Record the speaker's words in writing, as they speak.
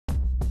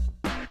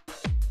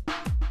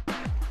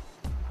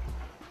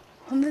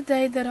On the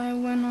day that I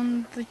went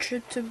on the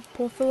trip to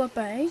Port Phillip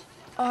Bay,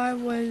 I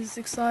was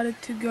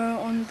excited to go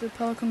on the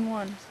Pelican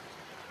One.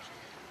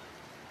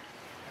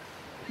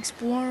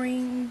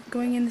 Exploring,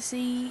 going in the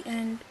sea,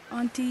 and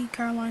Aunty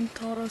Carolyn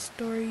told us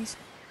stories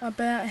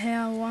about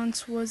how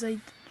once was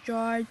a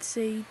dried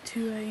sea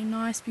to a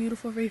nice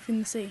beautiful reef in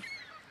the sea.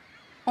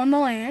 On the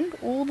land,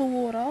 all the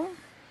water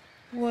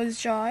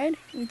was dried.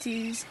 It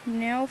is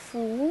now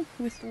full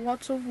with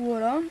lots of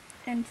water,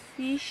 and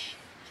fish,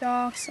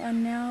 sharks are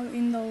now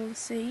in the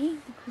sea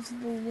because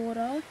of the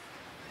water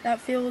that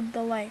filled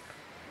the lake.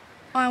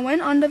 I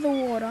went under the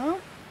water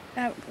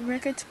at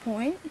Ricketts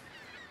Point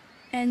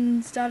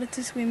and started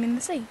to swim in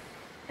the sea.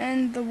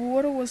 And the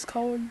water was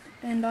cold,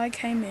 and I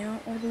came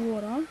out of the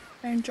water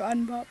and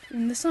dried up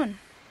in the sun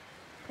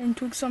and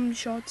took some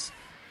shots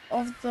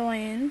of the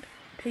land,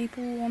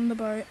 people on the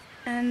boat,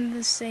 and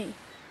the sea.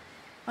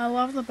 I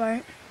love the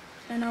boat,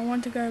 and I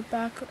want to go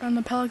back on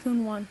the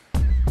Pelican One.